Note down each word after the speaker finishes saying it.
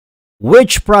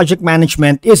Which project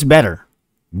management is better,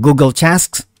 Google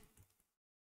Tasks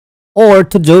or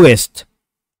Todoist?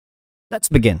 Let's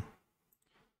begin.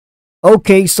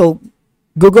 Okay, so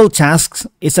Google Tasks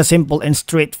is a simple and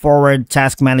straightforward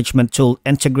task management tool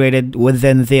integrated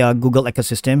within the Google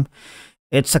ecosystem.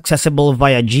 It's accessible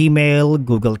via Gmail,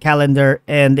 Google Calendar,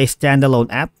 and a standalone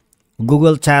app.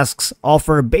 Google Tasks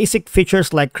offer basic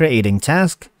features like creating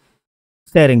tasks,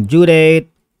 setting due date,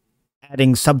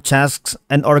 adding subtasks,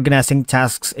 and organizing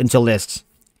tasks into lists.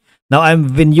 Now,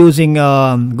 I've been using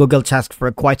Google Tasks for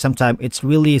quite some time. It's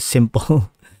really simple,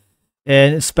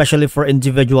 and especially for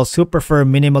individuals who prefer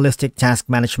minimalistic task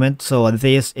management. So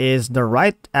this is the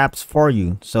right apps for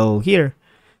you. So here,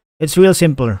 it's real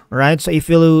simple, right? So if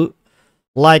you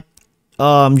like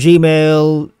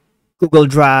Gmail, Google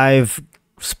Drive,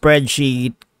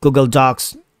 Spreadsheet, Google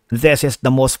Docs, this is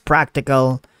the most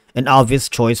practical and obvious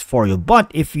choice for you.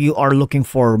 But if you are looking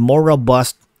for more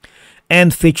robust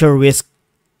and feature-rich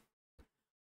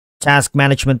task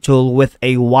management tool with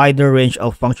a wider range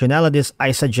of functionalities,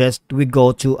 I suggest we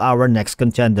go to our next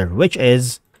contender, which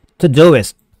is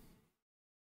Todoist.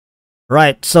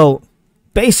 Right, so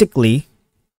basically,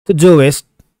 Todoist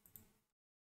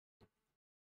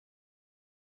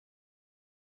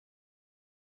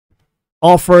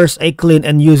offers a clean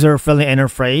and user-friendly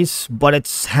interface, but it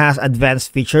has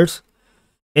advanced features.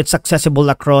 It's accessible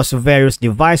across various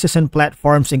devices and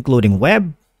platforms, including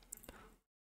web,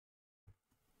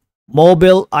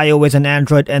 mobile, iOS and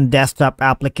Android, and desktop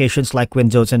applications like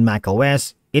Windows and Mac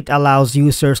OS. It allows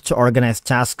users to organize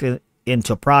tasks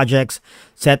into projects,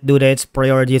 set due dates,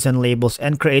 priorities, and labels,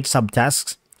 and create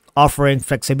subtasks, offering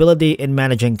flexibility in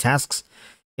managing tasks.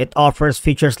 It offers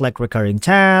features like recurring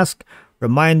tasks,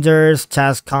 reminders,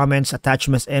 task comments,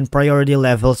 attachments, and priority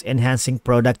levels, enhancing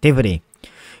productivity.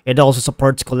 It also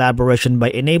supports collaboration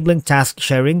by enabling task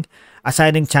sharing,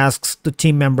 assigning tasks to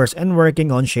team members, and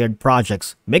working on shared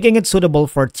projects, making it suitable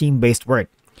for team-based work.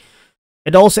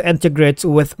 It also integrates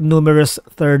with numerous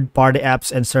third-party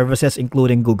apps and services,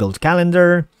 including Google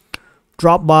Calendar,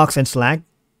 Dropbox, and Slack,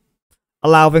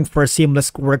 allowing for seamless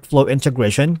workflow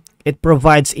integration. It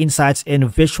provides insights and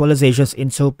visualizations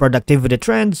into productivity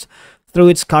trends through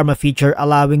its Karma feature,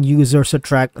 allowing users to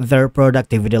track their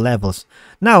productivity levels.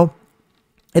 Now,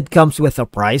 it comes with a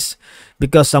price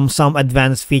because some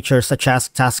advanced features such as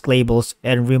task labels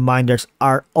and reminders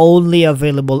are only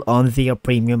available on the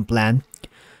premium plan,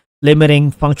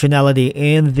 limiting functionality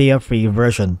in the free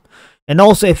version. And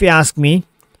also, if you ask me,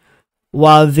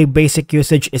 while the basic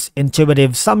usage is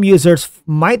intuitive, some users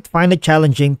might find it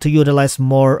challenging to utilize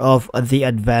more of the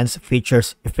advanced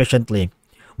features efficiently.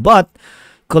 But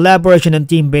collaboration and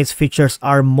team-based features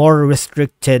are more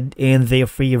restricted in the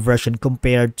free version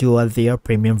compared to the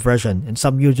premium version, and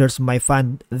some users might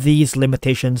find these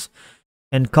limitations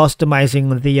and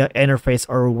customizing the interface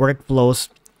or workflows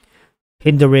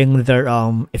hindering their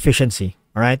efficiency.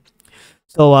 All right.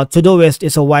 So Todoist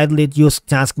is a widely used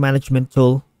task management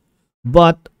tool,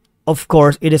 but of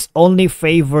course, it is only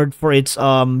favored for its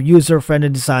user-friendly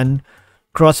design,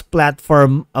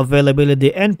 cross-platform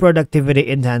availability, and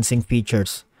productivity-enhancing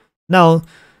features. Now,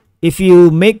 if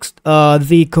you make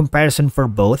the comparison for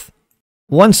both,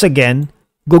 once again,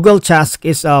 Google Tasks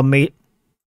is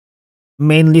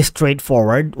mainly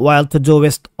straightforward, while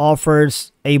Todoist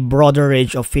offers a broader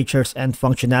range of features and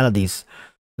functionalities.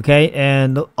 Okay,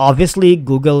 and obviously,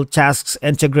 Google Tasks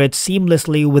integrates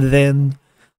seamlessly within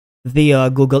the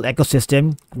Google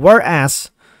ecosystem,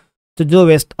 whereas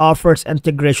Todoist offers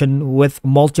integration with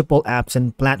multiple apps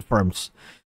and platforms.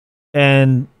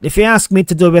 And if you ask me,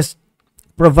 Todoist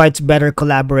provides better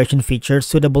collaboration features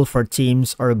suitable for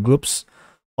teams or groups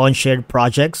on shared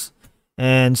projects.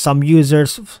 And some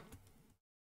users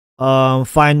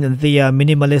find the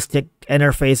minimalistic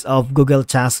interface of Google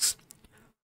Tasks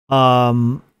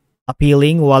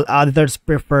appealing, while others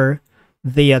prefer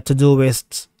the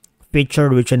Todoist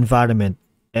feature-rich environment.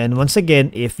 And once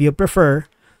again, if you prefer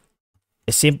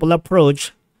a simple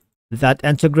approach that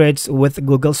integrates with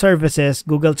Google services,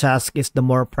 Google Tasks is the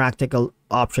more practical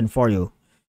option for you.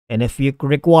 And if you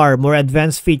require more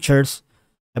advanced features,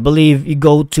 I believe you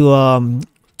go to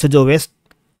Todoist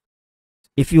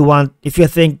if you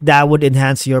think that would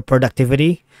enhance your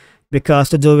productivity, because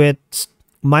Todoist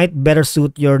might better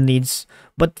suit your needs.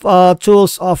 But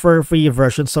tools offer free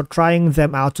versions, so trying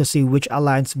them out to see which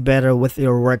aligns better with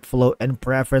your workflow and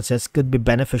preferences could be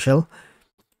beneficial.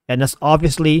 And as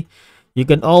obviously, you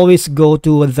can always go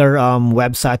to their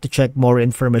website to check more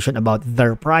information about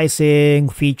their pricing,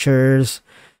 features,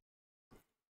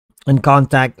 and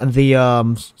contact the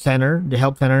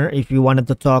help center, if you wanted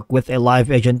to talk with a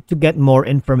live agent to get more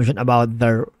information about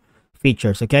their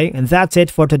features, okay? And that's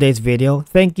it for today's video.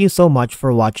 Thank you so much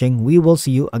for watching. We will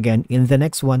see you again in the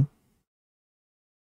next one.